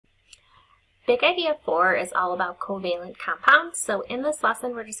Big Idea 4 is all about covalent compounds, so in this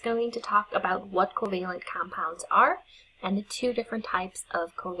lesson we're just going to talk about what covalent compounds are and the two different types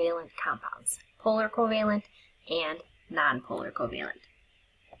of covalent compounds, polar covalent and nonpolar covalent.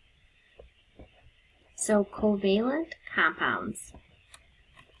 So covalent compounds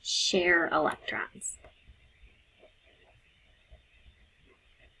share electrons.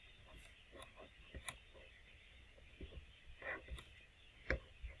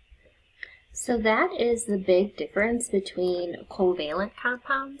 So that is the big difference between covalent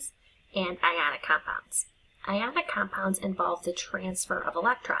compounds and ionic compounds. Ionic compounds involve the transfer of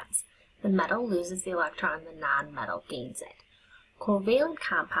electrons. The metal loses the electron, the non-metal gains it. Covalent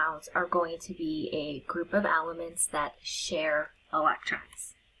compounds are going to be a group of elements that share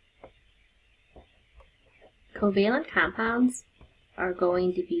electrons. Covalent compounds are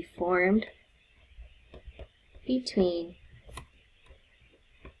going to be formed between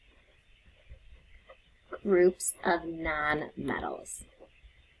groups of nonmetals.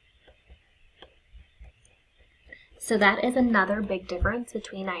 So that is another big difference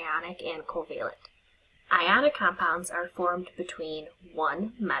between ionic and covalent. Ionic compounds are formed between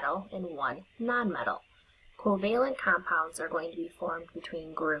one metal and one nonmetal. Covalent compounds are going to be formed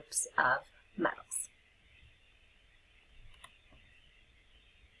between groups of metals.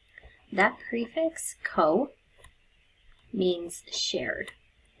 That prefix co means shared.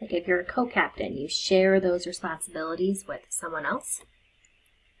 Like if you're a co-captain, you share those responsibilities with someone else.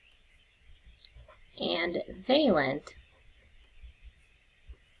 And valent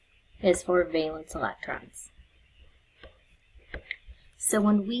is for valence electrons. So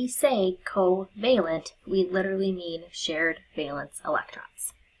when we say covalent, we literally mean shared valence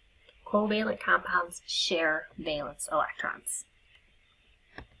electrons. Covalent compounds share valence electrons.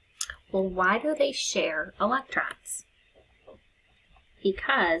 Well, why do they share electrons?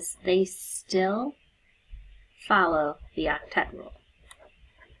 Because they still follow the octet rule.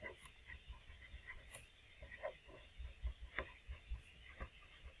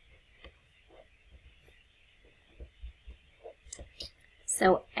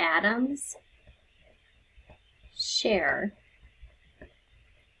 So atoms share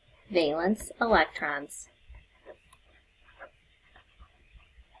valence electrons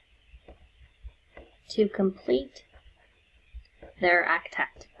to complete their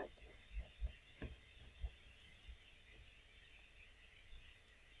octet.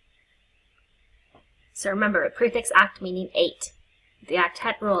 So remember, prefix oct meaning 8. The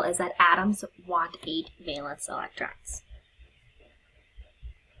octet rule is that atoms want 8 valence electrons.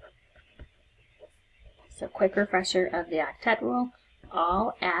 So quick refresher of the octet rule,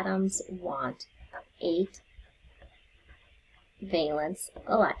 all atoms want 8 valence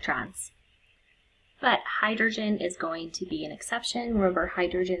electrons. But hydrogen is going to be an exception. Remember,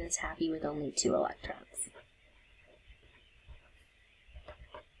 hydrogen is happy with only 2 electrons.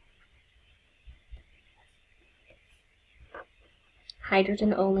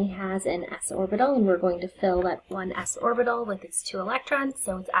 Hydrogen only has an s orbital, and we're going to fill that one s orbital with its 2 electrons,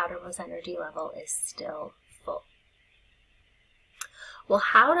 so its outermost energy level is still full. Well,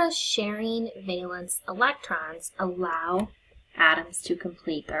 how does sharing valence electrons allow atoms to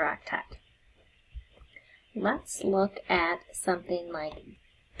complete their octet? Let's look at something like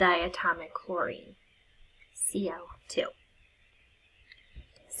diatomic chlorine, CO2.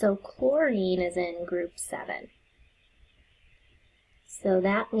 So chlorine is in group 7. So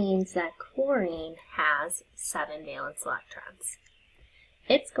that means that chlorine has 7 valence electrons.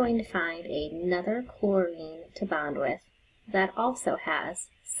 It's going to find another chlorine to bond with that also has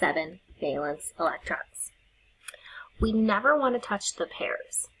 7 valence electrons. We never want to touch the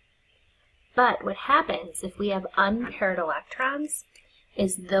pairs. But what happens if we have unpaired electrons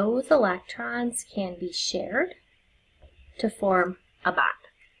is those electrons can be shared to form a bond.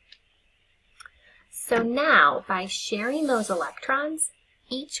 So now, by sharing those electrons,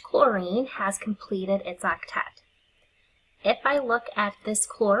 each chlorine has completed its octet. If I look at this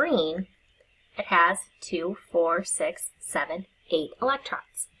chlorine, it has 2, 4, 6, 7, 8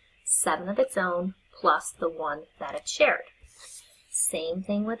 electrons. 7 of its own plus the 1 that it shared. Same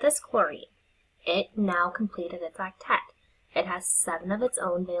thing with this chlorine. It now completed its octet. It has 7 of its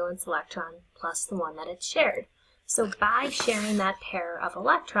own valence electron plus the 1 that it shared. So by sharing that pair of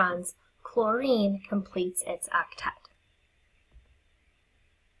electrons, chlorine completes its octet.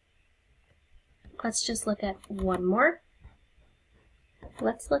 Let's just look at one more.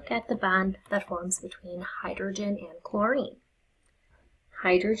 Let's look at the bond that forms between hydrogen and chlorine.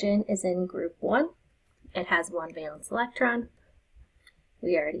 Hydrogen is in group 1. It has 1 valence electron.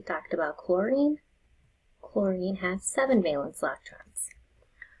 We already talked about chlorine. Chlorine has 7 valence electrons.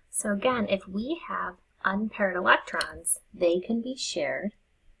 So again, if we have unpaired electrons, they can be shared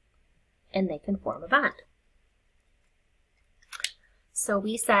and they can form a bond. So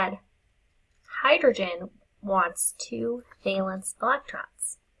we said hydrogen wants 2 valence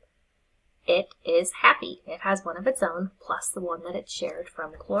electrons. It is happy. It has one of its own plus the one that it shared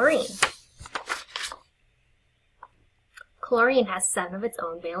from chlorine. Chlorine has 7 of its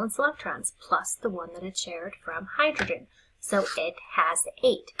own valence electrons plus the one that it shared from hydrogen. So it has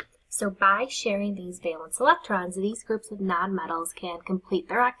 8. So by sharing these valence electrons, these groups of nonmetals can complete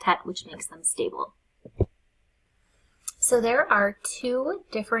their octet, which makes them stable. So there are 2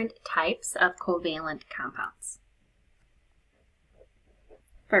 different types of covalent compounds.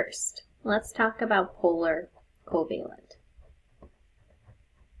 First, let's talk about polar covalent.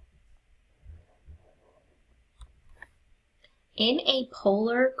 In a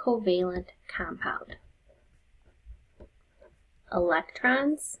polar covalent compound,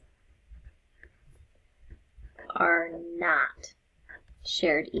 electrons are not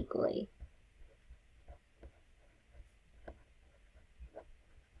shared equally.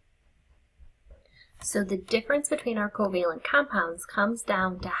 So the difference between our covalent compounds comes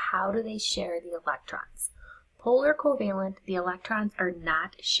down to how do they share the electrons. Polar covalent, the electrons are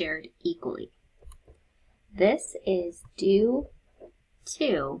not shared equally. This is due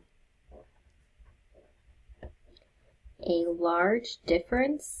to a large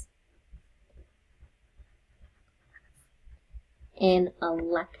difference in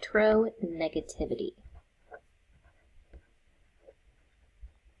electronegativity.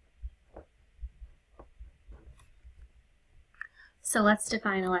 So let's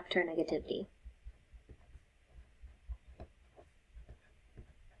define electronegativity.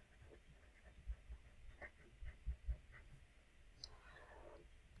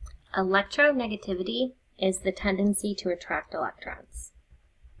 Electronegativity is the tendency to attract electrons.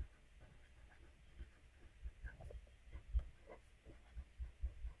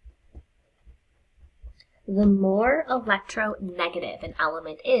 The more electronegative an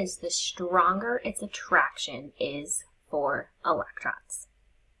element is, the stronger its attraction is for electrons.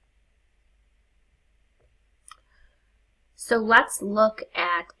 So let's look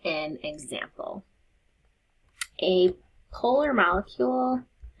at an example. A polar molecule,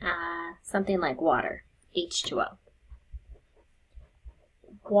 something like water, H2O.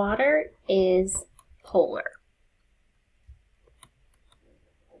 Water is polar.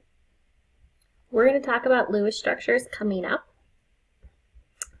 We're going to talk about Lewis structures coming up.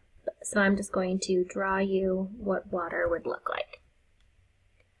 So I'm just going to draw you what water would look like.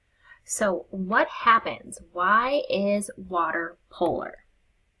 So what happens? Why is water polar?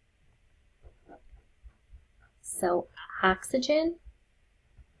 So oxygen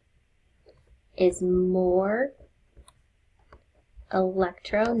is more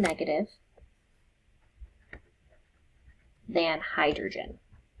electronegative than hydrogen.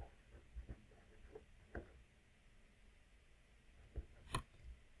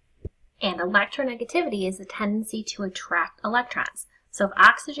 And electronegativity is the tendency to attract electrons. So if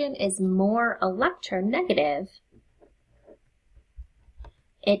oxygen is more electronegative,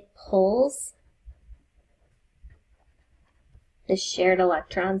 it pulls the shared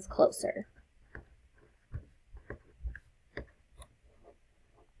electrons closer.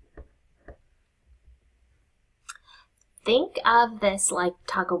 Think of this like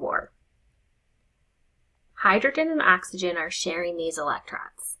tug of war. Hydrogen and oxygen are sharing these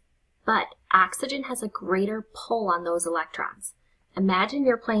electrons, but oxygen has a greater pull on those electrons. Imagine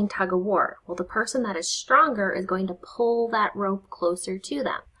you're playing tug of war. Well, the person that is stronger is going to pull that rope closer to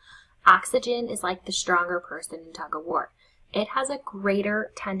them. Oxygen is like the stronger person in tug of war. It has a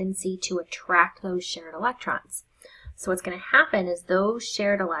greater tendency to attract those shared electrons. So what's going to happen is those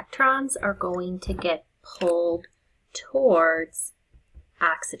shared electrons are going to get pulled towards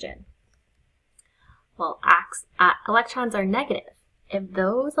oxygen. Well, electrons are negative. If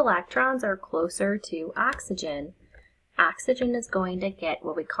those electrons are closer to oxygen, oxygen is going to get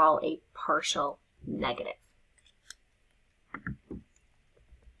what we call a partial negative.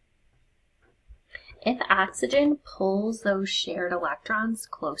 If oxygen pulls those shared electrons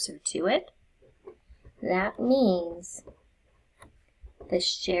closer to it, that means the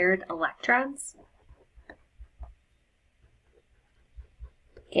shared electrons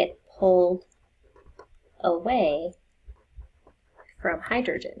get pulled away from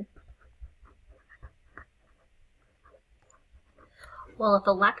hydrogen. Well, if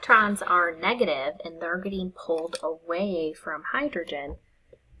electrons are negative and they're getting pulled away from hydrogen,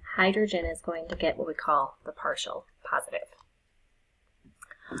 hydrogen is going to get what we call the partial positive.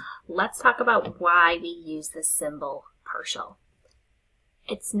 Let's talk about why we use this symbol partial.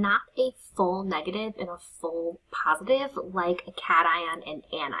 It's not a full negative and a full positive like a cation and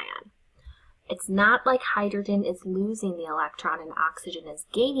anion. It's not like hydrogen is losing the electron and oxygen is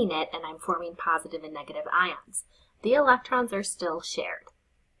gaining it and I'm forming positive and negative ions. The electrons are still shared.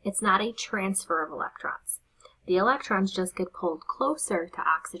 It's not a transfer of electrons. The electrons just get pulled closer to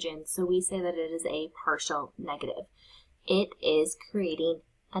oxygen, so we say that it is a partial negative. It is creating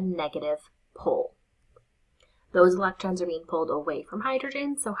a negative pole. Those electrons are being pulled away from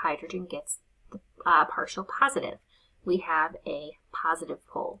hydrogen, so hydrogen gets the partial positive. We have a positive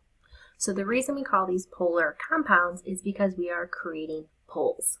pole. So the reason we call these polar compounds is because we are creating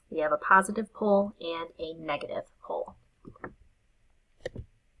poles. We have a positive pole and a negative pole.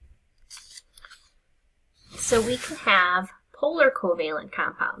 So we can have polar covalent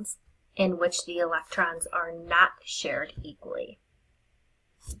compounds in which the electrons are not shared equally.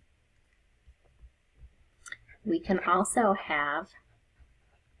 We can also have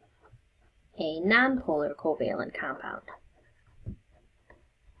a nonpolar covalent compound.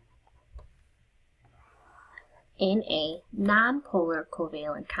 In a nonpolar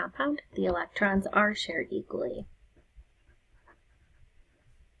covalent compound, the electrons are shared equally.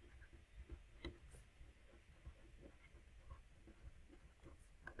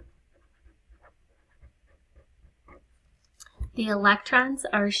 The electrons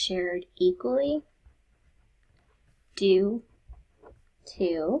are shared equally due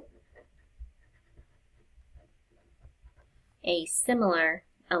to a similar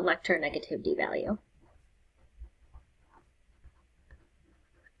electronegativity value.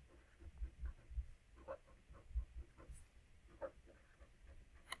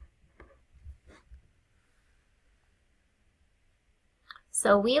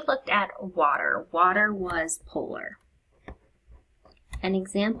 So we looked at water. Water was polar. An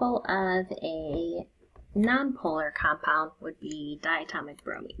example of a nonpolar compound would be diatomic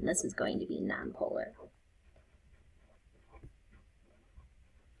bromine. This is going to be nonpolar.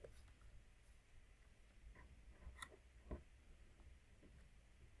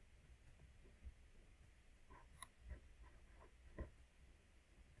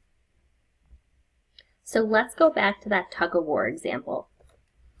 So let's go back to that tug-of-war example.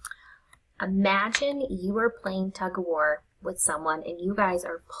 Imagine you are playing tug-of-war with someone and you guys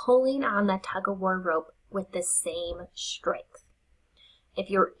are pulling on that tug-of-war rope with the same strength. If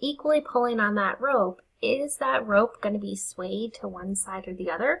you're equally pulling on that rope, is that rope going to be swayed to one side or the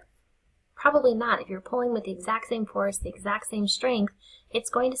other? Probably not. If you're pulling with the exact same force, the exact same strength, it's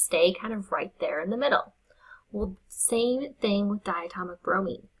going to stay kind of right there in the middle. Well, same thing with diatomic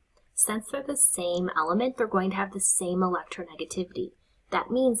bromine. Since they're the same element, they're going to have the same electronegativity.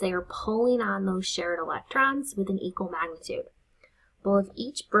 That means they are pulling on those shared electrons with an equal magnitude. Well, if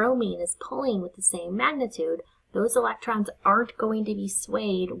each bromine is pulling with the same magnitude, those electrons aren't going to be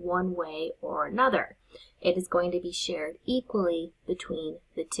swayed one way or another. It is going to be shared equally between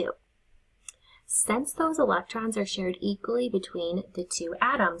the two. Since those electrons are shared equally between the two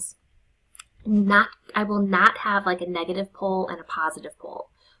atoms, I will not have like a negative pole and a positive pole,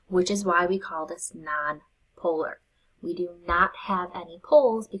 which is why we call this non-polar. We do not have any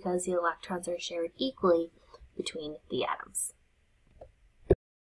poles because the electrons are shared equally between the atoms.